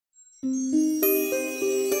بعضی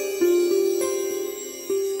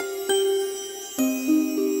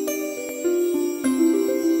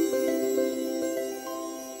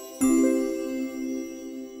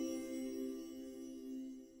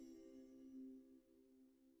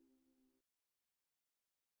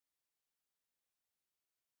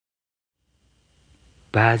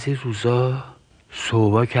روزا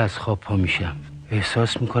صبح که از خواب پا میشم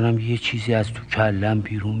احساس میکنم یه چیزی از تو کلم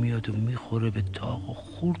بیرون میاد و میخوره به تاق و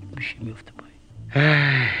خورد میشه میفته پایین.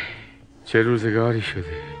 چه روزگاری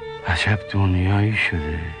شده، عجب دنیایی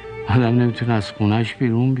شده. آدم نمیتونه از خونش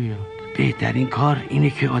بیرون بیاد. بهترین کار اینه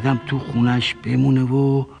که آدم تو خونش بمونه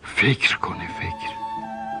و فکر کنه.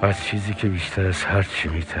 از چیزی که بیشتر از هر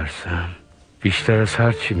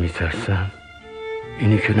چی میترسم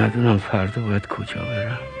اینی که ندونم فردا باید کجا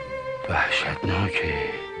برم.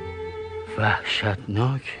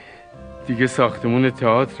 وحشتناکه. دیگه ساختمون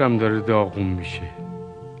تئاترم داره داغون میشه.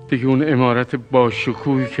 دیگه اون عمارت با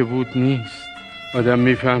شکوهی که بود نیست. آدم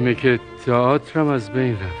میفهمه که تئاترم از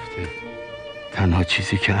بین رفته. تنها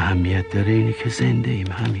چیزی که اهمیت داره اینه که زنده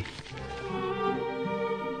ایم. همین.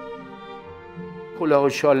 کلاه و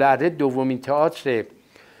شال اره دومین تئاتر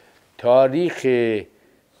تاریخ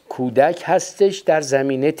کودک هستش در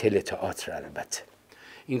زمینه تئاتر. البته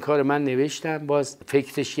این کار من نوشتم، باز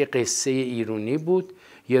فکرش یه قصه ایرانی بود،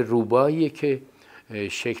 یه روباهیه که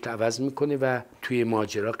شکل عوض میکنه و توی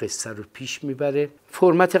ماجرا قصه رو پیش میبره.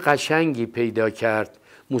 فرمت قشنگی پیدا کرد،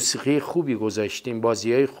 موسیقی خوبی گذاشتیم،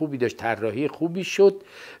 بازی‌های خوبی داشت، طراحی خوبی شد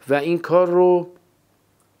و این کار رو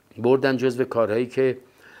بردن جزو کارهایی که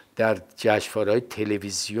در جشنواره‌های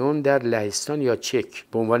تلویزیون در لهستان یا چک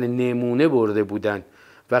به عنوان نمونه برده بودن.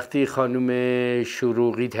 وقتی خانم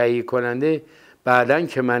شروقی تهیه کننده بعدن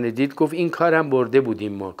که من دید گفت این کارم برده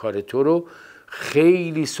بودیم ما کار تو رو.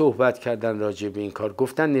 خیلی صحبت کردن راجع به این کار،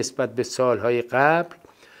 گفتن نسبت به سالهای قبل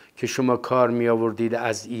که شما کار می آوردید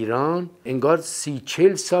از ایران انگار 30-40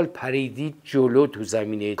 سال پریدید جلو تو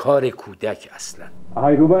زمینه کار کودک. اصلا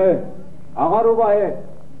آهای روباه، آقا روباه،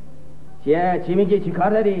 چی میگی؟ چی کار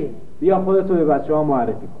داری؟ بیا خودتو به بچه ها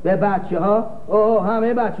معرفی کن. به بچه ها؟ اوه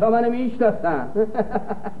همه بچه ها منو میشناسن.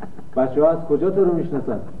 بچه ها از کجا تو رو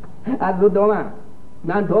میشناسن؟ از رو دومم.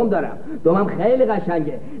 من دوم دارم، دومم خیلی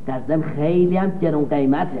قشنگه، در ضمن خیلی هم گرون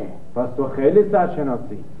قیمته. پس تو خیلی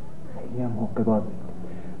سرشناسی، خیلی هم حقه بازی.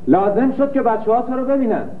 لازم شد که بچه ها تو رو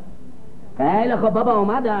ببینن. خیلی خب بابا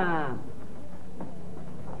اومدم.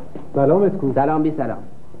 سلامت کو. سلام بی سلام.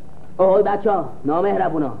 اوه بچه ها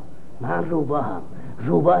نامهربونا، من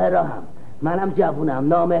روباه راهم، منم جوونم،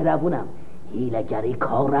 نامهربونم، حیله‌گری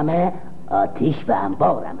کارمه، آتیش به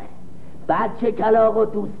انبارمه، بچه کلاغو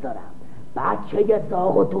دوست دارم، بچه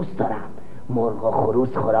زاغو دوست دارم، مرغ و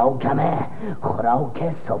خروس خوراکمه،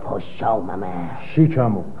 خوراک صبح و شاممه.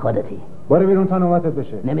 شیکمو خودتی برو بیرون تا نوبتت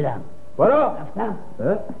بشه. نمیرم. برو. رفتم.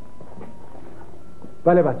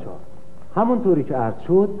 بله بچه ها همون طوری که عرض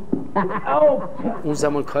شد. اون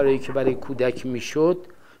زمان کاری که برای کودک میشد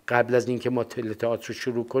قبل از اینکه ما تئاتر رو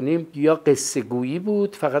شروع کنیم یا قصه گویی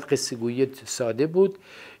بود، فقط قصه گویی ساده بود،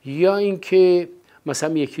 یا اینکه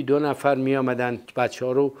مثلا 1-2 نفر می آمدن بچه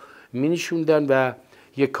ها رو می نشوندن و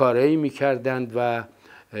یه کارهایی می کردن و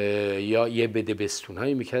یا یه بدبستون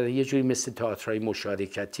هایی می کردن، یه جوری مثل تئاترهای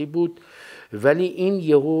مشارکتی بود. ولی این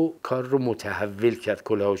یهو کار رو متحول کرد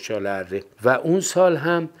کلاه و شال اره و اون سال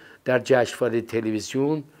هم در جشنواره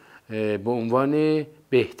تلویزیون به عنوان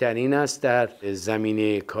بهترین است در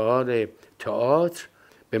زمینه کار تئاتر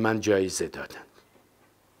به من جایزه دادن.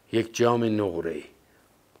 یک جام نقره.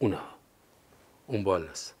 اون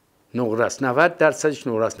بالاست، نقره است، 90%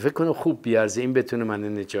 نقره است. فکر کنم خوب بیارزه، این بتونه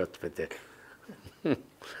من نجات بده.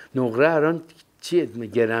 نقره الان چیه؟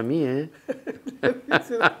 گرمیه؟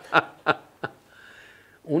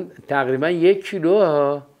 اون تقریبا 1 کیلو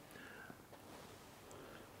ها.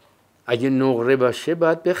 اگه نقره باشه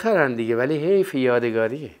باید بخرن دیگه، ولی حیف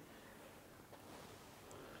یادگاریه.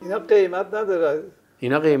 اینا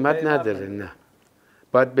قیمت نداره. نه،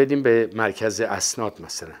 باید بدیم به مرکز اسناد.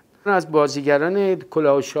 مثلا از بازیگران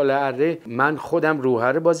کلاه و شال اره من خودم روحه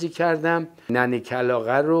رو بازی کردم، ننه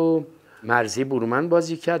کلاغه رو مرزی برومند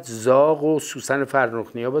بازی کرد، زاغ و سوسن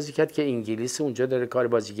فرخنیا بازی کرد که انگلیس اونجا داره کار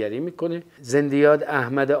بازیگری میکنه. زندیات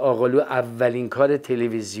احمد آقالو اولین کار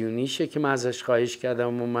تلویزیونیشه که من ازش خواهش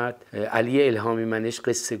کردم اومد. علی الهامی منش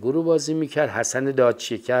قصه گو رو بازی میکرد، حسن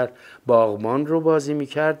دادشکر باغمان رو بازی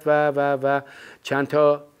میکرد و چند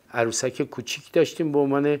تا عروسک کوچیک داشتیم به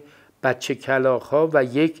عنوان بچه کلاغ‌ها و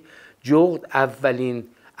یک جغد اولین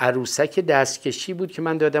عروسک دستکشی بود که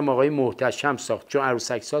من دادم آقای محتشم ساخت، چون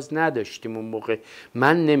عروسک ساز نداشتیم اون موقع،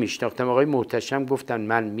 من نمیشناختم. آقای محتشم گفتن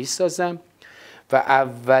من میسازم و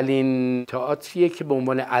اولین تئاتریه که به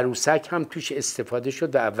عنوان عروسک هم توش استفاده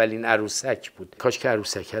شد و اولین عروسک بود. کاش که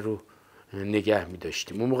عروسک رو نگه می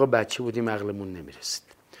داشتیم. اون موقع بچه بودیم عقلمون نمیرسید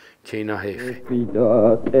که اینا حیفه.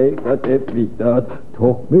 میداد ایداد میداد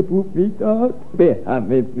تخم بو میداد به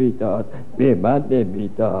همه میداد به من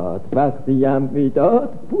نمیداد وقتی هم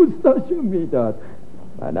میداد پوستاشو میداد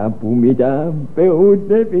منم بو میدم به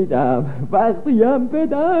اون نمیدم وقتی هم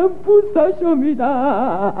بدم پوستاشو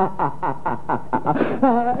میدم.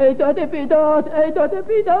 ایداد بیداد ایداد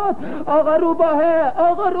بیداد آقا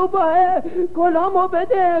روباهه کلامو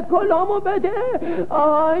بده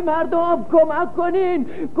آی مردم کمک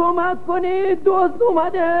کنین دوست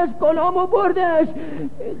اومدش کلامو بردش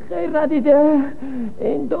خیر ندیده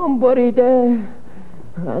این دم بریده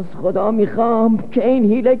از خدا میخوام که این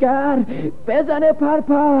هیله‌گر بزنه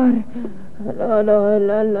پرپر. لا لا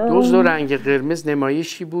لا لا. دزد و رنگ قرمز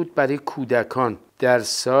نمایشی بود برای کودکان در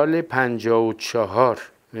سال 54.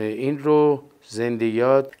 این رو زنده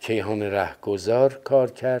یاد کیهان رهگذار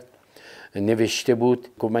کار کرد، نوشته بود.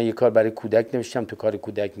 گفت من یه کار برای کودک نوشتم، تو کار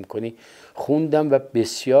کودک میکنی. خوندم و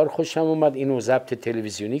بسیار خوشم اومد. اینو ضبط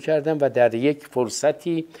تلویزیونی کردم و در یک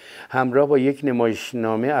فرصتی همراه با یک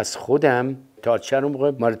نمایشنامه از خودم، تئاتر اون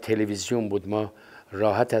موقع مال تلویزیون بود، ما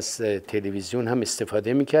راحت از تلویزیون هم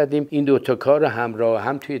استفاده میکردیم. این دوتا کار همراه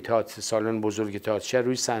هم توی تئاتر سالن بزرگ تئاتر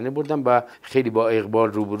روی صحنه بردم و خیلی با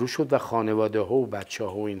اقبال روبرو شد و خانواده ها و بچه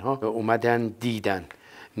ها و اینها اومدن دیدن.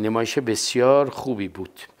 نمایش بسیار خوبی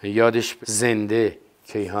بود. یادش زنده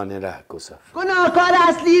کیهان رهگذار. گناهکار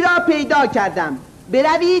اصلی را پیدا کردم،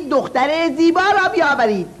 بروید دختر زیبا را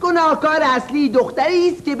بیاورید. گناهکار اصلی دختری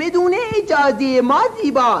است که بدون اجازه ما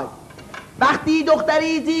زیباست. وقتی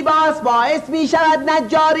دختری زیباست باعث می شود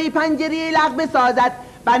نجاری پنجره لغ بسازد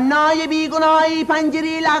و نای بیگناهی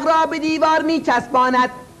پنجره لغ را به دیوار می چسباند.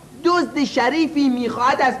 دزد شریفی می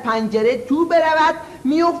خواهد از پنجره تو برود،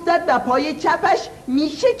 می افتد و پای چپش می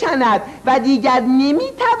شکند و دیگر نمی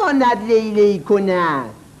تواند لیلی کند.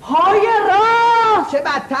 پای راست چه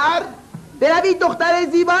بدتر. بروید دختر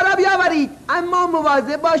زیبا را بیاورید، اما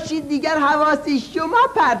مواظب باشید دیگر حواس شما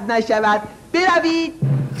پرت نشود. بروید.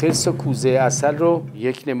 خرس و کوزه عسل رو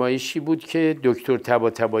یک نمایشی بود که دکتر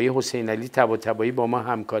طباطبایی، حسین علی طباطبایی با ما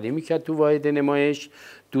همکاری میکرد تو واحد نمایش،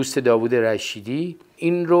 دوست داوود رشیدی.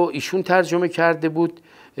 این رو ایشون ترجمه کرده بود،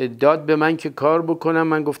 داد به من که کار بکنم.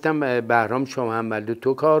 من گفتم بهرام شما هم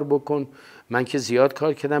تو کار بکن، من که زیاد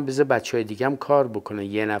کار کردم بذار بچهای دیگه هم کار بکنن،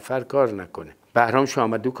 یه نفر کار نکنه. بهرام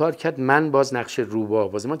شامدو کار کرد، من باز نقش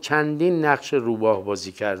روباه بازی. من چندین نقش روباه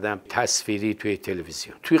بازی کردم تصویری توی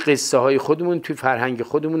تلویزیون. توی قصه های خودمون، توی فرهنگ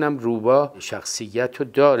خودمون هم روباه شخصیت رو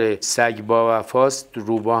داره. سگ با وفاست،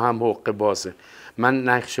 روباه هم حقه بازه. من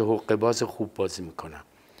نقش حقه باز خوب بازی میکنم،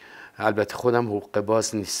 البته خودم حقه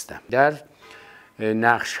باز نیستم. در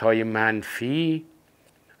نقش های منفی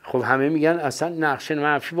خب همه میگن اصلا نقش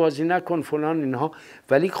منفی بازی نکن فلان اینها،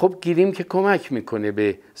 ولی خب گیریم که کمک میکنه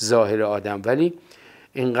به ظاهر آدم. ولی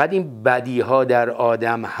اینقدر این بدی ها در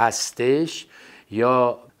آدم هستش،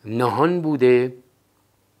 یا نهان بوده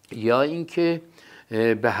یا اینکه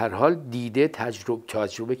به هر حال دیده،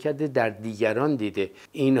 تجربه کرده، در دیگران دیده.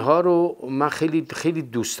 اینها رو من خیلی خیلی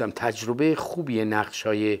دوستم. تجربه خوبیه نقش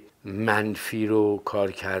های منفی رو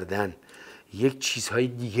کار کردن. یک چیزهای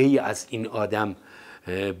دیگه ای از این آدم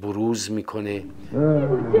بروز میکنه.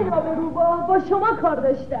 جناب روباه با شما کار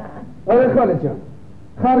داشتن. آره خاله جان،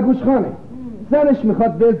 خرگوش خانه زنش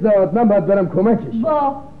میخواد بزاد، من باید برم کمکش.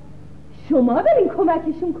 با شما برین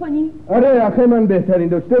کمکشون کنی؟ آره آخه من بهترین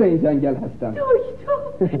دکتر این جنگل هستم.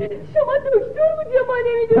 دکتر؟ شما دکتر بودی و ما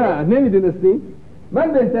نمیدونیم؟ نمیدونستی؟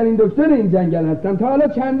 من بهترین دکتر این جنگل هستم. تا حالا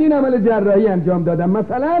چندین عمل جراحی انجام دادم.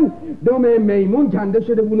 مثلا دم میمون کنده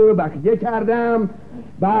شده بود، اون رو بخیه کردم.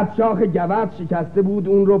 بعد شاخ گوزن شکسته بود،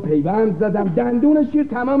 اون رو پیوند زدم. دندون شیر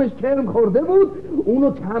تمامش کرم خورده بود، اون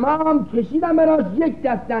رو تمام کشیدم براش. یک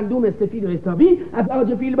دست دندون سفید و حسابی از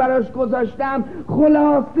عاج فیل براش گذاشتم.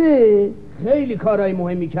 خلاصه خیلی کارهای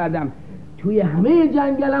مهمی کردم. توی همه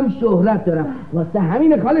جنگلم شهرت دارم. واسه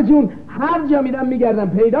همین خاله جون هر جا میرم میگردم،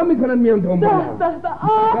 پیدا میکنن میام دنبالم.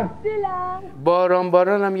 باران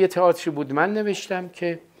باران هم یه تئاتری بود من نوشتم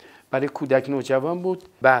که برای کودک نوجوان بود.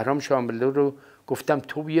 بهرام شاملو رو گفتم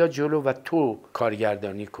تو بیا جلو و تو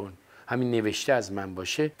کارگردانی کن، همین نوشته از من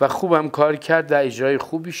باشه. و خوبم کار کرد و اجرای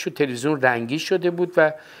خوبی شد. تلویزیون رنگی شده بود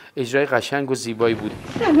و اجرای قشنگ و زیبایی بود.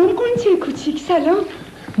 سلام گونچه کوچیک، سلام.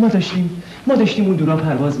 ما داشتیم اون دوران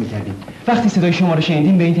پرواز میکردیم. وقتی صدای شما رو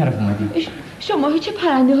شنیدیم به این طرف اومدیم. شما چه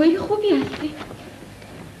پرنده های خوبی هستی.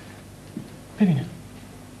 ببینم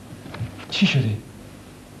چی شده؟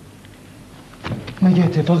 مگه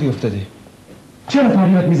اتفاقی افتاده؟ چرا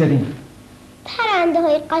فریاد میزدیم؟ پرنده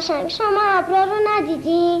های قشنگ، شما ابرا رو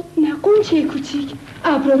ندیدی؟ نه قنچه کوچیک،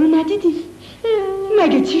 ابرا رو ندیدی؟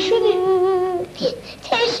 مگه چی شده؟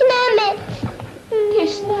 تشنمه.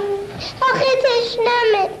 آخه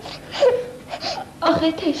تشنمه.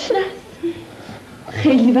 آخه تشنه.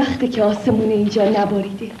 خیلی وقته که آسمون اینجا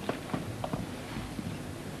نباریده.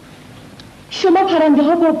 شما پرنده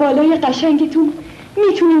ها با بالای قشنگتون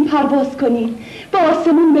میتونین پرواز کنین، با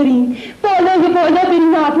آسمون برین، بالای بالا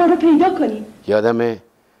برین و ابرا رو پیدا کنین. یادمه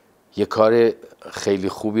یه کار خیلی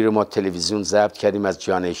خوبی رو ما تلویزیون ضبط کردیم از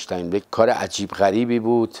جان اشتاینبک. کار عجیب غریبی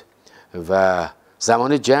بود و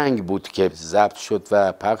زمان جنگ بود که ضبط شد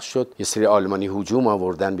و پخش شد. یه سری آلمانی هجوم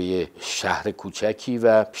آوردن به یه شهر کوچکی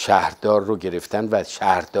و شهردار رو گرفتن و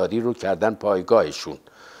شهرداری رو کردن پایگاهشون،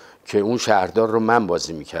 که اون شهردار رو من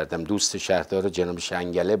بازی میکردم، دوست شهردار رو جناب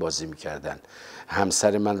شنگله بازی میکردن،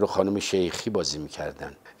 همسر من رو خانم شیخی بازی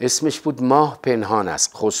میکردن. اسمش بود ماه پنهان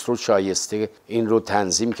است. خسرو شایسته این رو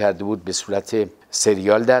تنظیم کرده بود، به صورت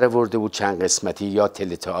سریال در آورده بود، چند قسمتی یا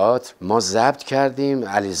تئاتر. ما ضبط کردیم.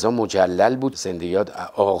 علیزا مجلل بود، زنده یاد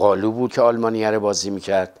آقالو بود که آلمانیه رو بازی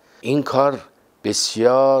میکرد. این کار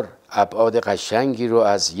بسیار ابعاد قشنگی رو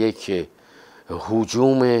از یک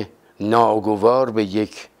هجوم ناگوار به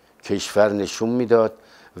یک کشور نشون میداد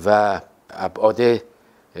و ابعاد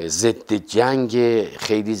ضد جنگ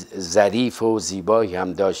خیلی ظریف و زیبایی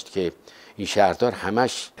هم داشت که این شهردار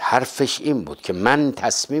همش حرفش این بود که من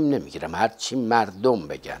تصمیم نمیگیرم، هرچی مردم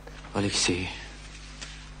بگن. الکسی،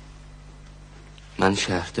 من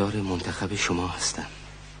شهردار منتخب شما هستم.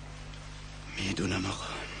 میدونم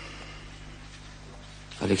آقا.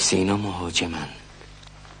 الکسی، اینا مهاجمن،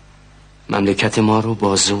 مملکت ما رو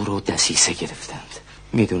با زور و دسیسه گرفتند.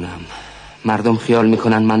 میدونم مردم خیال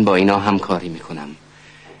میکنن من با اینا همکاری میکنم،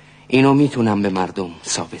 اینو میتونم به مردم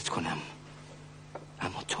ثابت کنم،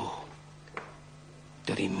 اما تو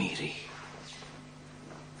داری میری.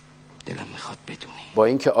 دلم میخواد بدونی. با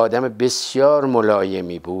اینکه آدم بسیار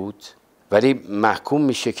ملایمی بود ولی محکوم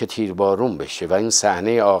میشه که تیربارون بشه و این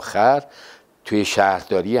صحنه آخر توی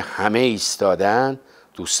شهرداری همه ایستادن،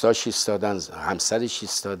 دوستاش ایستادن، همسرش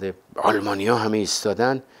ایستاده، آلمانیا همه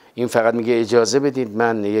ایستادن. این فقط میگه اجازه بدید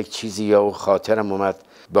من یک چیزی یا خاطرم اومد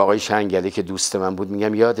با آقای شنگلی که دوست من بود،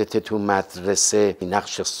 میگم یادته تو مدرسه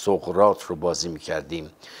نقش سقراط رو بازی میکردیم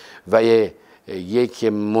و یک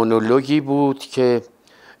مونولوگی بود که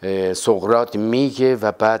سقراط میگه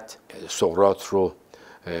و بعد سقراط رو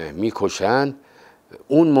میکشن.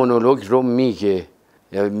 اون مونولوگ رو میگه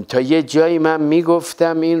تا یه جایی من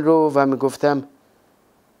میگفتم این رو و میگفتم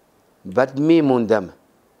بعد میموندم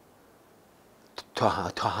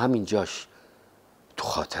تا همین جاش تو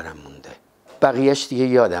خاطرم مونده، بقیهش دیگه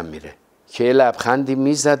یادم میره. که لبخندی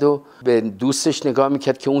میزد و به دوستش نگاه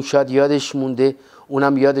میکرد که اون شاید یادش مونده،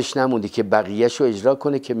 اونم یادش نمونده که بقیهش رو اجرا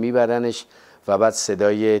کنه که میبرنش و بعد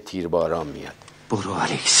صدای تیرباران میاد. برو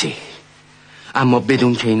الکسی، اما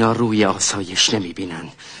بدون که اینا روی آسایش نمیبینن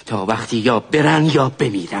تا وقتی یا برن یا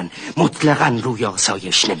بمیرن، مطلقاً روی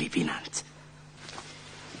آسایش نمیبینند.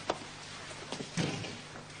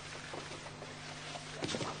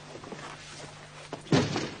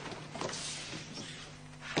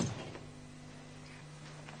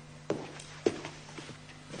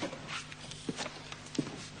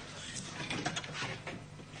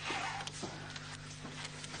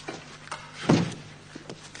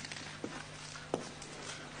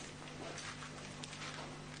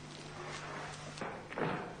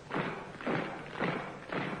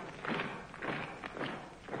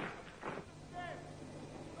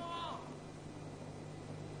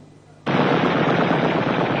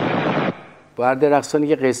 برد رقصان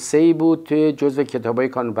یه قصه‌ای بود توی جزو کتابای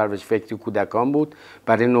کانون پرورش فکری کودکان بود،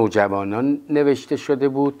 برای نوجوانان نوشته شده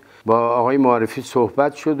بود. با آقای معرفی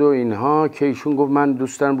صحبت شد و اینها که ایشون گفت من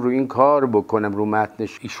دوست دارم روی این کار بکنم، رو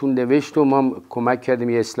متنش. ایشون نوشت و ما کمک کردیم،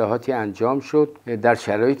 یه اصلاحاتی انجام شد، در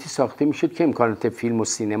شرایطی ساخته میشد که امکانات فیلم و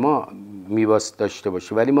سینما میباید داشته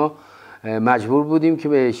باشه، ولی ما مجبور بودیم که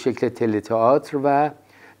به شکل تئاتر و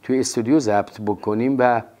توی استودیو ضبط بکنیم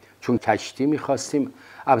و چون کشتی میخواستیم.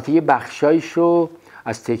 البته یه بخشایش رو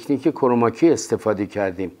از تکنیک کروماکی استفاده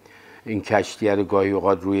کردیم. این کشتی رو گاهی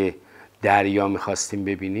اوقات روی دریا میخواستیم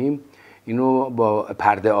ببینیم، اینو با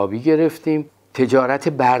پرده آبی گرفتیم. تجارت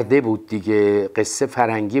برده بود دیگه، قصه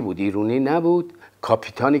فرنگی بود، ایرانی نبود.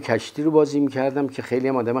 کاپیتان کشتی رو بازی میکردم که خیلی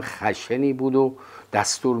هم آدم خشنی بود و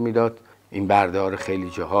دستور میداد این برده ها رو خیلی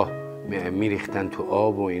جاها میریختن تو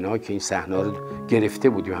آب و اینا، که این صحنه رو گرفته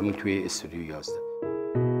بودیم همین توی استودیو 11.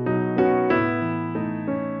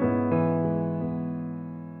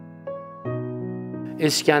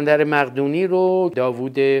 اسکندر مقدونی رو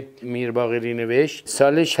داوود میرباقری نوشت.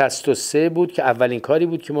 سال 63 بود که اولین کاری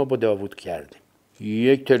بود که ما با داوود کردیم.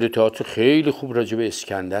 یک تئاتر خیلی خوب راجع به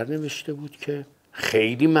اسکندر نوشته بود که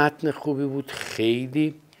خیلی متن خوبی بود،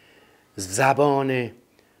 خیلی زبان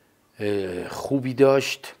خوبی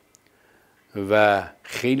داشت و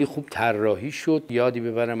خیلی خوب طراحی شد. یادی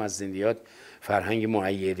ببرم از زندیات فرهنگ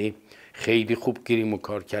معیری خیلی خوب گریم و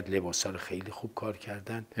کار کرد، لباسا رو خیلی خوب کار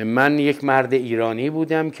کردن. من یک مرد ایرانی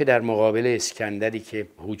بودم که در مقابل اسکندری که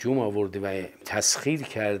هجوم آورده و تسخیر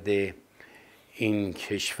کرده این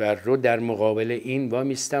کشور رو، در مقابل این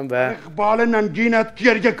وامیستم و اقبال ننگینت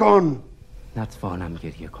گریه کن. نتوانم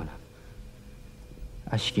گریه کنم،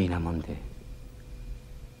 اشکی نمانده.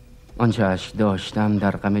 آنچه اشک داشتم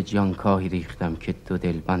در غم جانکاهی ریختم که دو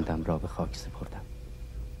دلبندم را به خاک سپردم،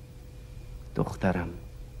 دخترم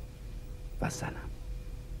و زنم.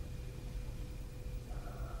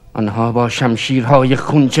 آنها با شمشیرهای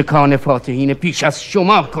خونچکان فاتحین پیش از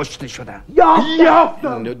شما کشته شدند.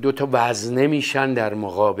 دو تا وزنه میشن در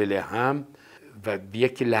مقابل هم و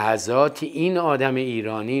یک لحظاتی این آدم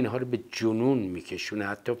ایرانی اینها رو به جنون میکشونه،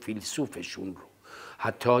 حتی فیلسوفشون رو،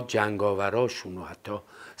 حتی جنگاوراشون رو، حتی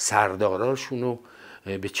سرداراشون رو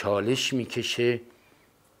به چالش میکشه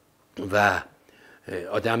و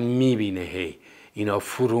آدم میبینه هی اینا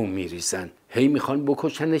فرو میریزن، هی میخوان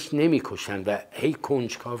بکشنش نمیکشن و هی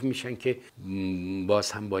کنجکاو میشن که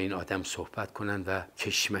باز هم با این آدم صحبت کنن و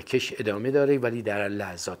کشمکش ادامه داره، ولی در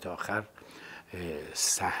لحظات آخر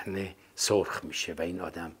صحنه سرخ میشه و این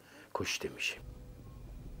آدم کشته میشه.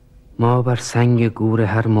 ما بر سنگ گور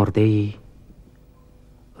هر مرده‌ای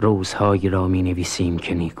روزهایی را می نویسیم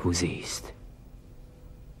که نیکوزیست،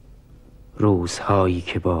 روزهایی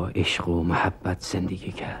که با عشق و محبت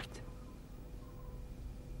زندگی کرد،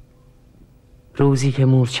 روزی که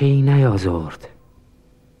مورچه‌ای نیازرد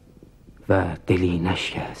و دلی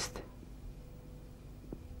نشکست،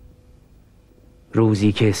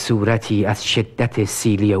 روزی که صورتی از شدت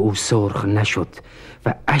سیلی او سرخ نشد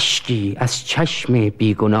و اشکی از چشم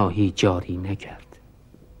بیگناهی جاری نکرد.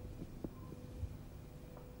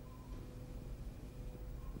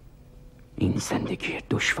 این زندگی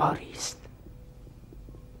دشواری است.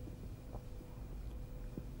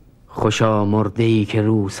 خوشا مرده‌ای که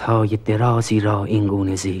روزهای درازی را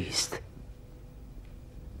اینگونه زیست،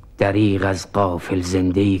 دریغ از غافل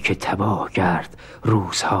زنده‌ای که تباه کرد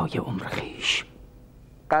روزهای عمر خویش.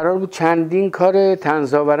 قرار بود چندین کار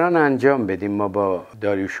طنزآوران انجام بدیم ما با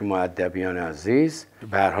داریوش مؤدبیان عزیز.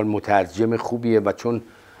 به هر حال مترجم خوبیه و چون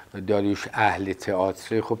داریوش اهل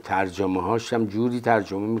تئاتر، خب ترجمه هاش هم جوری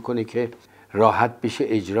ترجمه میکنه که راحت بشه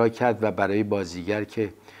اجرا کرد و برای بازیگر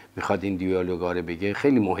که میخواد این دیالوگا رو بگه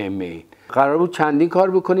خیلی مهمه. این قرار بود چندین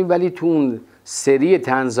کار بکنیم، ولی تو اون سری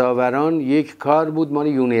طنزآوران یک کار بود مال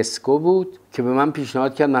یونسکو بود که به من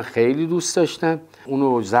پیشنهاد کرد، من خیلی دوست داشتم،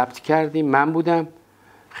 اونو ضبط کردیم. من بودم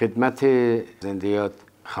خدمت زنده یاد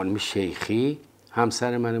خانم شیخی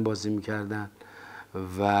همسر من بازی میکردن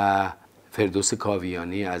و فردوس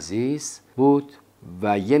کاویانی عزیز بود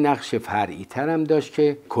و یه نقش فرعی تر هم داشت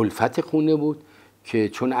که کلفت خونه بود که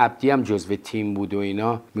چون عبدی هم جزو تیم بود و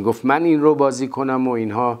اینا میگفت من این رو بازی کنم و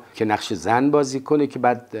اینها که نقش زن بازی کنه، که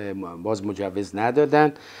بعد باز مجوز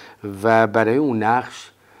ندادن و برای اون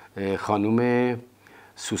نقش خانم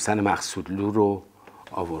سوسن مقصودلو رو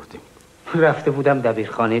آوردیم. رفته بودم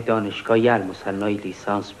دبیرخانه دانشگاه المثنای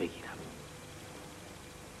لیسانس بگیرم.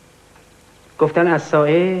 گفتن از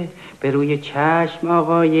سایه به روی چشم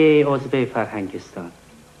آقای عضو فرهنگستان،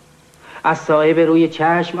 از سایه به روی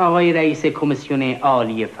چشم آقای رئیس کمیسیون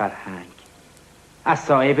عالی فرهنگ، از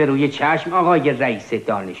سایه به روی چشم آقای رئیس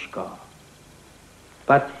دانشگاه.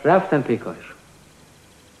 بعد رفتن پی کارشون.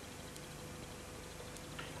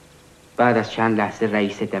 بعد از چند لحظه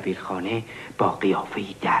رئیس دبیرخانه با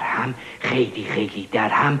قیافه‌ای درهم، خیلی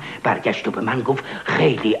درهم، برگشت و به من گفت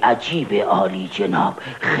خیلی عجیبه عالی جناب،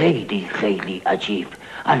 خیلی عجیب.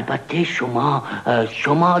 البته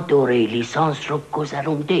شما دوره لیسانس رو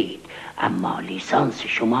گذرونده اید، اما لیسانس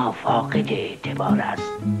شما فاقد اعتبار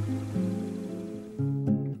است.